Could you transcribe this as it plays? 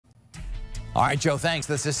All right, Joe, thanks.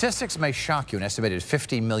 The statistics may shock you. An estimated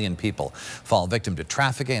 50 million people fall victim to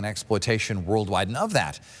trafficking and exploitation worldwide, and of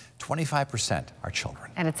that, 25% are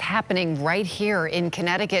children. And it's happening right here in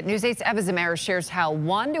Connecticut. News 8's Eva Zamara shares how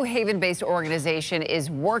one New Haven-based organization is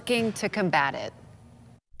working to combat it.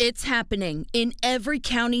 It's happening in every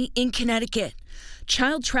county in Connecticut.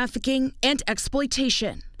 Child trafficking and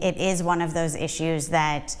exploitation. It is one of those issues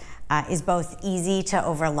that is both easy to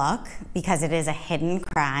overlook because it is a hidden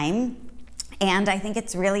crime, and I think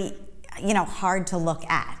it's really, hard to look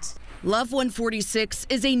at. Love 146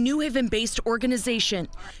 is a New Haven-based organization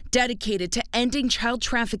dedicated to ending child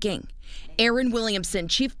trafficking. Aaron Williamson,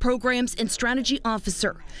 Chief Programs and Strategy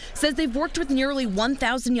Officer, says they've worked with nearly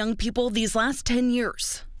 1,000 young people these last 10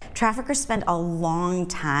 years. Traffickers spend a long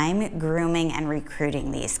time grooming and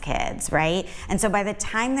recruiting these kids, right? And so by the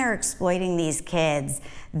time they're exploiting these kids,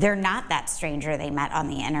 they're not that stranger they met on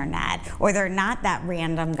the internet, or they're not that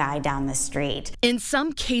random guy down the street. In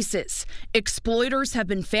some cases, exploiters have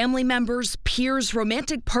been family members, peers,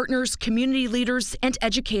 romantic partners, community leaders, and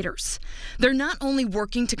educators. They're not only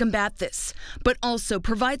working to combat this, but also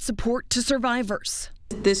provide support to survivors.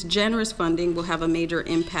 This generous funding will have a major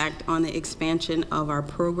impact on the expansion of our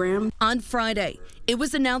program. On Friday, it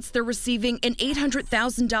was announced they're receiving an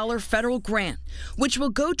 $800,000 federal grant, which will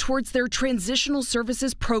go towards their transitional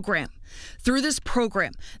services program. Through this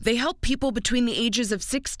program, they help people between the ages of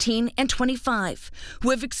 16 and 25 who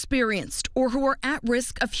have experienced or who are at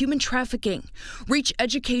risk of human trafficking reach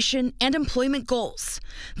education and employment goals.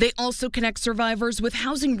 They also connect survivors with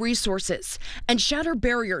housing resources and shatter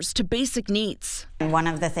barriers to basic needs. One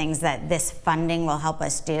of the things that this funding will help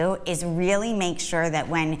us do is really make sure that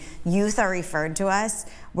when youth are referred to us,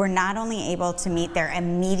 we're not only able to meet their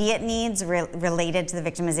immediate needs related to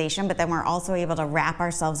the victimization, but then we're also able to wrap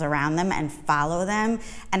ourselves around them and follow them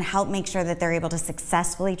and help make sure that they're able to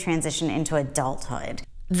successfully transition into adulthood.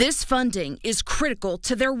 This funding is critical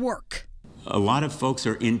to their work. A lot of folks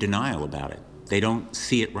are in denial about it. They don't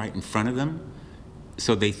see it right in front of them,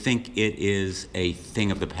 so they think it is a thing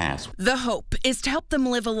of the past. The hope is to help them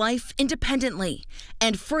live a life independently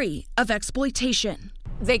and free of exploitation.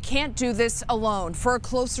 They can't do this alone. For a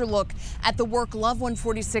closer look at the work Love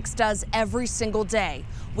 146 does every single day,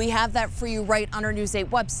 we have that for you right on our News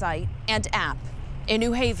 8 website and app. In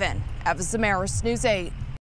New Haven, Eva Zamaris, News 8.